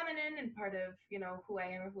very feminine and part of, you know, who I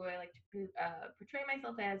am or who I like to portray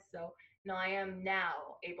myself as. So no, I am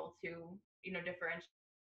now able to, you know,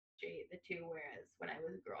 differentiate the two. Whereas when I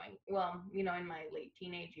was growing, well, you know, in my late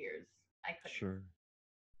teenage years, I couldn't. Sure.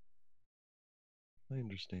 I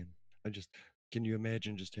understand. Can you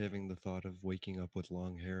imagine just having the thought of waking up with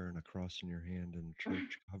long hair and a cross in your hand and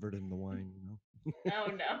church covered in the wine, you know? Oh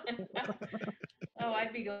no. Oh,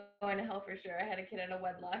 I'd be going to hell for sure. I had a kid in a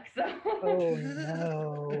wedlock, so. Oh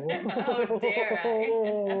no. How dare I?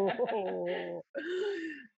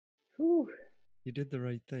 Whew. You did the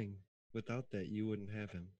right thing. Without that, you wouldn't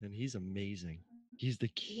have him. And he's amazing. He's the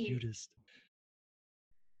cutest.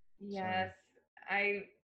 Yes.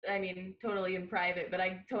 I mean, totally in private, but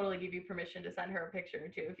I totally give you permission to send her a picture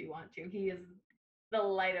too if you want to. He is the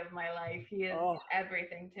light of my life. He is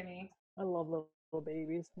everything to me. I love little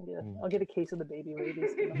babies. Yeah, I'll get a case of the baby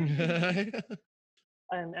rabies.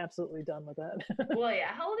 I'm absolutely done with that. Well,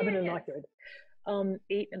 yeah. How old I've are been your kids? inoculated.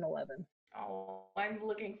 8 and 11. Oh, I'm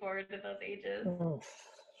looking forward to those ages. Oh.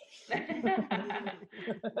 At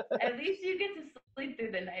least you get to sleep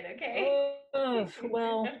through the night, okay?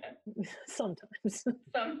 Well, sometimes.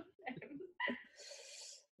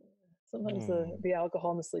 Sometimes the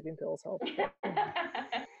alcohol and the sleeping pills help.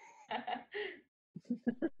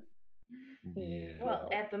 Yeah. Well,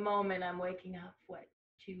 at the moment, I'm waking up,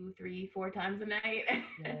 2, 3, 4 times a night?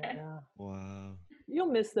 Yeah. Wow.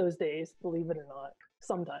 You'll miss those days, believe it or not.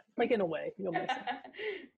 Sometimes, like in a way, you'll miss them.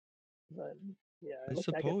 But yeah, I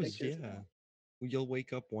suppose, yeah. You'll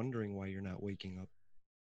wake up wondering why you're not waking up.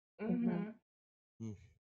 Mm-hmm.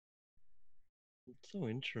 It's so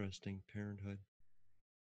interesting, parenthood.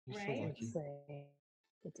 You're so lucky. Insane.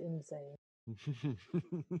 It's insane.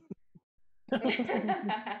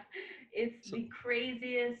 It's the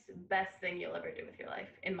craziest, best thing you'll ever do with your life,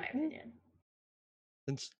 in my opinion.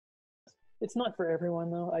 It's not for everyone,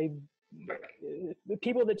 though. The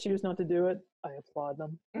people that choose not to do it, I applaud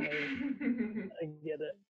them. I get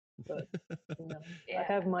it, but you know, I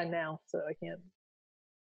have mine now, so I can't.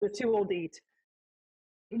 They're too old to eat.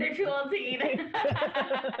 They're too old to eat.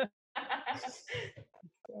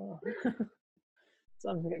 So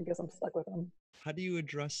I guess I'm stuck with them. How do you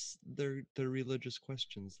address their religious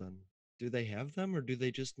questions then? Do they have them, or do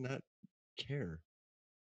they just not care?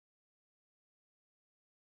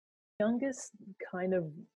 Youngest kind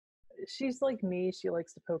of, she's like me. She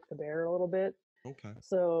likes to poke the bear a little bit. Okay.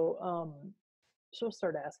 So she'll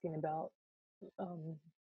start asking about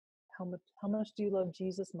how much do you love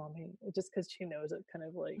Jesus, Mommy? Just because she knows it kind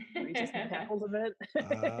of like raises my hackles a bit.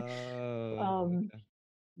 Okay.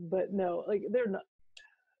 But no, like they're not.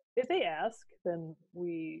 If they ask, then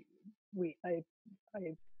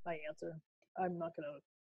I answer. I'm not gonna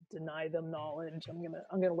deny them knowledge. I'm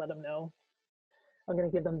gonna let them know. I'm gonna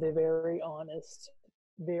give them the very honest,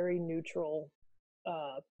 very neutral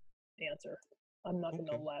answer. I'm not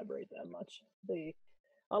gonna elaborate that much.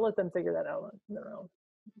 I'll let them figure that out on their own.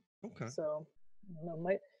 Okay. So, you know,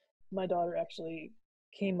 my daughter actually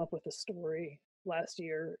came up with a story last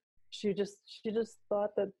year. She just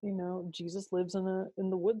thought that, you know, Jesus lives in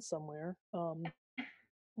the woods somewhere,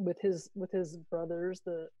 with his brothers,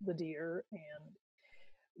 the deer, and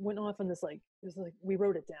went off on this we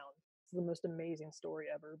wrote it down. It's the most amazing story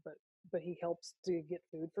ever. But he helps to get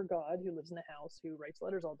food for God, who lives in a house, who writes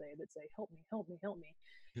letters all day that say, "Help me, help me, help me,"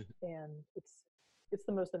 and it's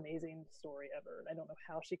the most amazing story ever. And I don't know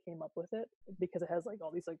how she came up with it, because it has like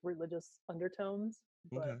all these like religious undertones,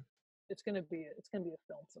 but it's gonna be a film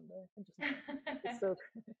someday. It's so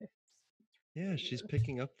Yeah, she's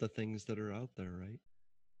picking up the things that are out there, right?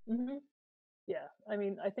 Mm-hmm. Yeah, I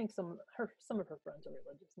mean, I think some of her friends are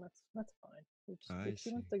religious, and that's fine. If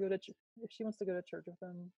she wants to go to church with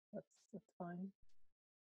them, that's fine.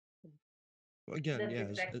 Again, That's yeah,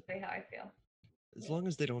 exactly how I feel. as long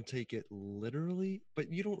as they don't take it literally,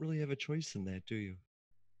 but you don't really have a choice in that, do you?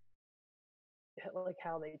 Like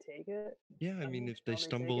how they take it. Yeah, I mean, if they How they take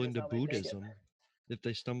stumble it is into how they take it. Buddhism, if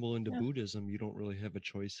they stumble into Yeah. Buddhism, you don't really have a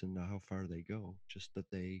choice in how far they go, just that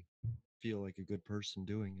they feel like a good person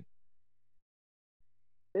doing it.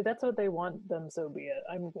 If that's what they want, then so be it.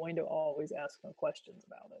 I'm going to always ask them questions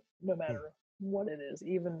about it, no matter what it is.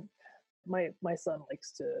 Even my son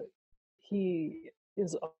likes to. He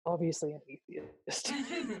is obviously an atheist.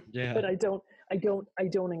 Yeah. But I don't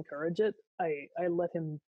encourage it. I let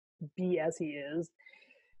him be as he is,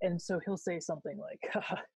 and so he'll say something like,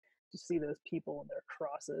 "You see those people and their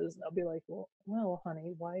crosses?" And I'll be like, "Well,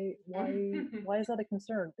 honey, why is that a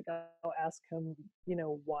concern?" Like I'll ask him,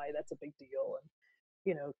 why that's a big deal, and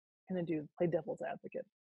kind of play devil's advocate.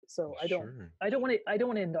 So I don't want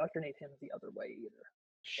to indoctrinate him the other way either.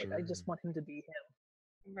 Sure. Like I just want him to be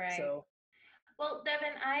him. Right. So, well,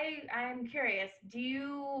 Devin, I'm curious. Do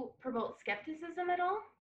you promote skepticism at all?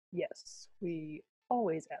 Yes, we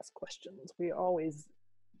always ask questions. We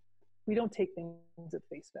don't take things at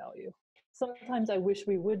face value. Sometimes I wish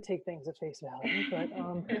we would take things at face value, but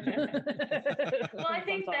well, I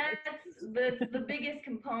think that's the biggest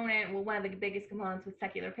component. Well, one of the biggest components with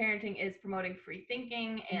secular parenting is promoting free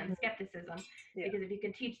thinking and skepticism. Yeah. Because if you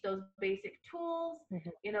can teach those basic tools,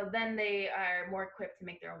 then they are more equipped to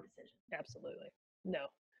make their own decisions. Absolutely. No.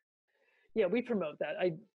 Yeah, we promote that.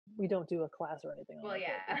 We don't do a class or anything on it.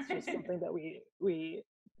 It's just something that we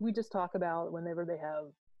just talk about whenever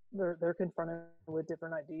they're confronted with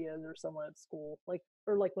different ideas, or someone at school, like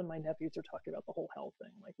when my nephews are talking about the whole health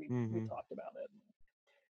thing, like we talked about it, and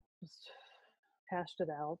just hashed it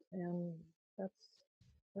out, and that's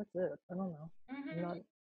it. I don't know.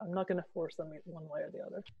 I'm not going to force them one way or the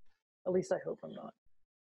other. At least I hope I'm not.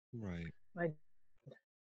 Right. I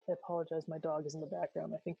apologize. My dog is in the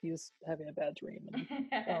background. I think he's having a bad dream, and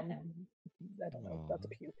I don't know, about to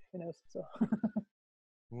puke. So. I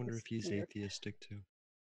wonder if he's weird. Atheistic too.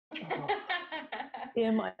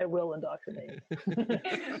 Him, I will indoctrinate.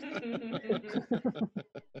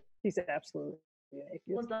 He's absolutely an atheist.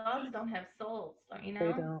 Well, dogs don't have souls, don't you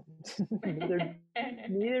know? They don't.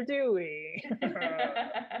 Neither do we.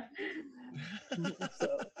 So,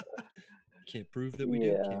 can't prove that we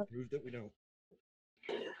do. Can't prove that we don't.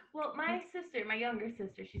 Well, my younger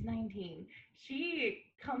sister, she's 19. She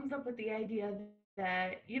comes up with the idea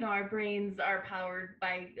that, our brains are powered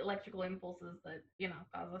by electrical impulses that,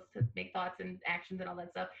 cause us to make thoughts and actions and all that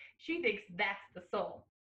stuff. She thinks that's the soul.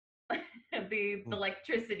 the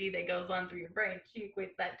electricity that goes on through your brain. She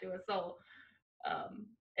equates that to a soul.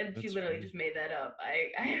 And she literally just made that up.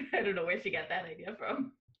 I don't know where she got that idea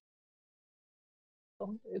from.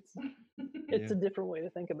 It's a different way to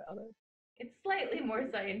think about it. It's slightly more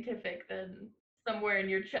scientific than somewhere in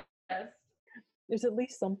your chest. There's at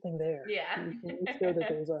least something there. Yeah. You can show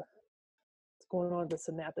that it's going on at the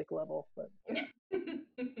synaptic level, but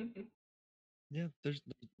yeah,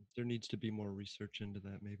 there needs to be more research into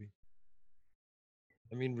that, maybe.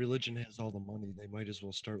 I mean, religion has all the money. They might as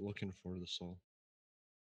well start looking for the soul.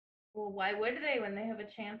 Well, why would they when they have a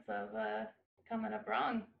chance of coming up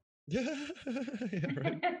wrong? Yeah,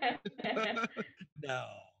 right. No.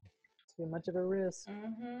 Too much of a risk.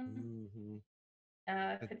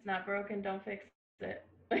 If it's not broken, don't fix it.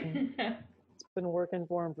 It's been working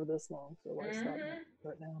for him for this long, so why stop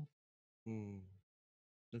right now?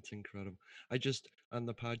 That's incredible. On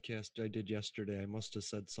the podcast I did yesterday, I must have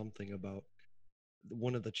said something about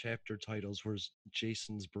one of the chapter titles was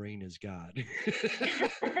Jason's brain is God.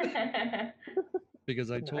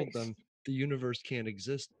 Because I told them the universe can't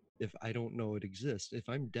exist if I don't know it exists. If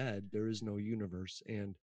I'm dead, there is no universe,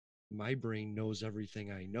 and my brain knows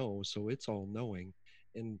everything I know, so it's all knowing.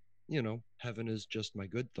 And, heaven is just my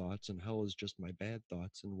good thoughts and hell is just my bad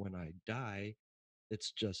thoughts. And when I die,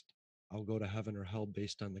 it's just, I'll go to heaven or hell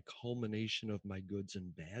based on the culmination of my goods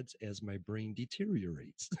and bads as my brain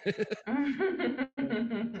deteriorates.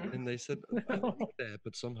 And they said, I like that,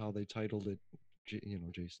 but somehow they titled it,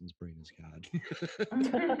 Jason's brain is God.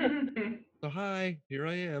 So hi, here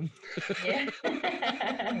I am.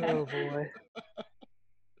 Oh boy.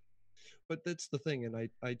 But that's the thing, and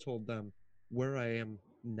I told them where I am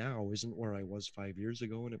now isn't where I was 5 years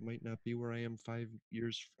ago, and it might not be where I am 5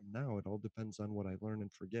 years from now. It all depends on what I learn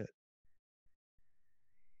and forget.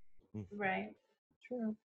 Right.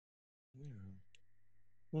 True. Yeah.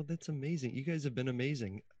 Well, that's amazing. You guys have been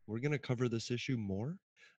amazing. We're going to cover this issue more.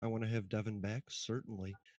 I want to have Devin back,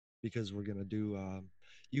 certainly, because we're going to do, well,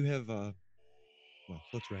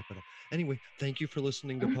 let's wrap it up. Anyway, thank you for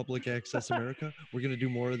listening to Public Access America. We're going to do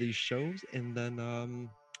more of these shows, and then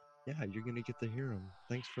yeah, you're going to get to hear them.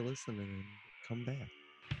 Thanks for listening, and come back.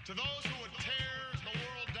 To those who would tear the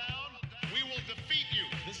world down, we will defeat you.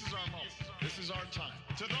 This is our moment. This is our time.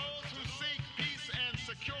 To those who seek peace and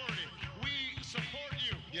security, we support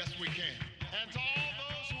you. Yes, we can. And to all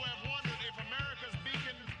those who have wondered if America's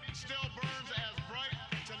beacon still burns as bright,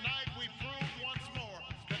 tonight we prove once more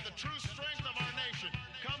that the true strength of our nation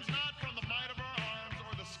comes not from the might of our arms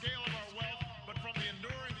or the scale of our wealth, but from the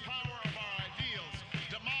enduring power of our ideals,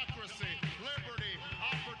 democracy, liberty,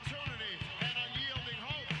 opportunity, and unyielding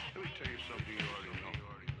hope. Let me tell you something you already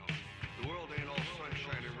know. The world ain't all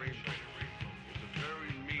sunshine and rainbow. It's a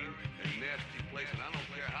very mean and nasty place, and I don't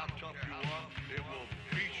care how tough you are, it will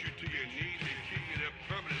beat you to your knees and keep you there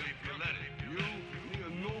permanently if you let it. You, me,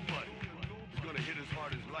 or nobody is gonna hit as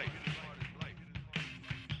hard as life.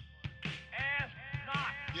 Ask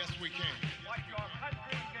not. Yes, we can. What your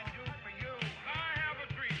country can do for you. I have a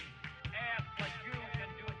dream. Ask what you can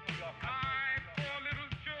do for your country. Poor little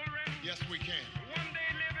children. Yes, we can. One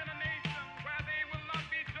day live in a nation where they will not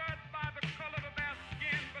be judged by the color of their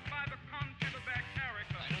skin, but by the content of their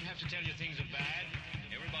character. I don't have to tell you things are bad.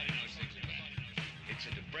 Everybody knows things are bad. It's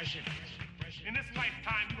a depression. In this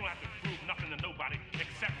lifetime, you don't have to prove nothing to nobody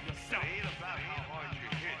except yourself. It ain't about how hard you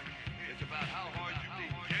hit. It's about how hard you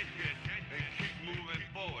can get hit and keep moving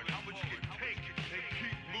forward. How much you can take and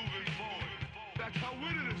keep moving forward. That's how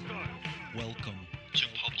winning is done. Welcome to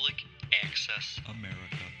Public Access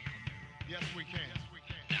America. Yes, we can.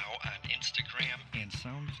 Now on Instagram and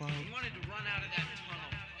SoundCloud. I wanted to run out of that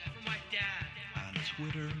tunnel for my dad. On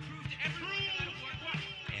Twitter.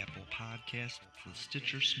 Apple Podcast, the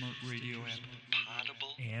Stitcher Smart Radio app,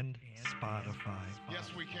 Potable, and Spotify. Yes,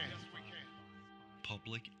 we can.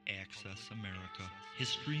 Public Access America.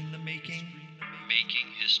 History in the making. Making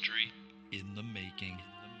history in the making.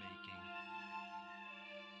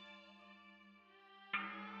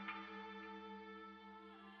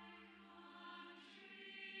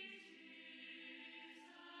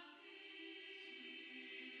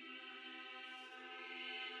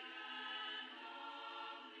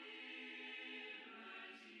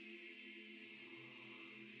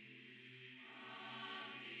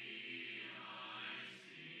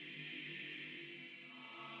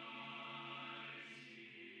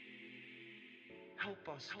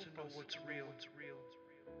 Help us to know what's real.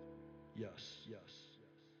 Yes.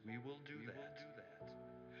 We will do that.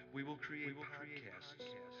 We will create podcasts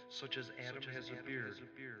such as Adam Has a Beard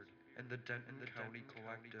and the Denton County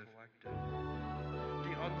Collective.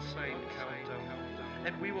 The Unsigned Countdown.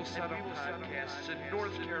 And we will set up podcasts in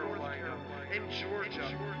North Carolina, and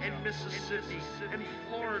Georgia, and Mississippi, and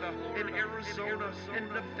Florida, and Arizona, and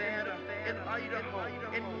Nevada, and Idaho,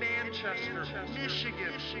 and Manchester,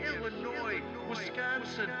 Michigan, Illinois,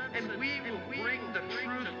 Wisconsin, and we will bring the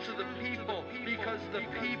truth to the people because the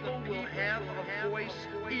people will have a voice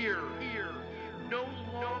here. No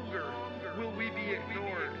longer will we be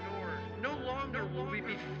ignored. No longer will we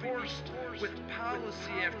be forced with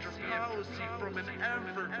policy after policy from an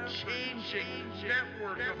ever-changing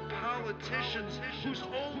network of politicians whose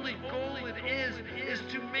only goal it is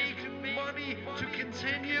to make money, to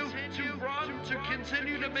continue to run, to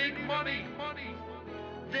continue to make money.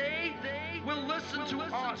 They will listen to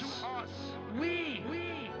us. We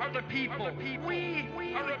are the people. We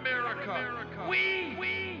are America.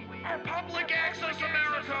 We are Public Access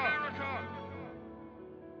America.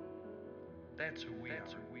 That's who we are.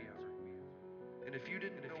 And if you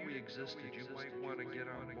didn't know we existed, you might want to get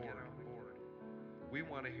on board. We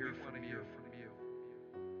want to hear from you.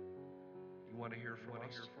 You want to hear from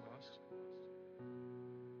us?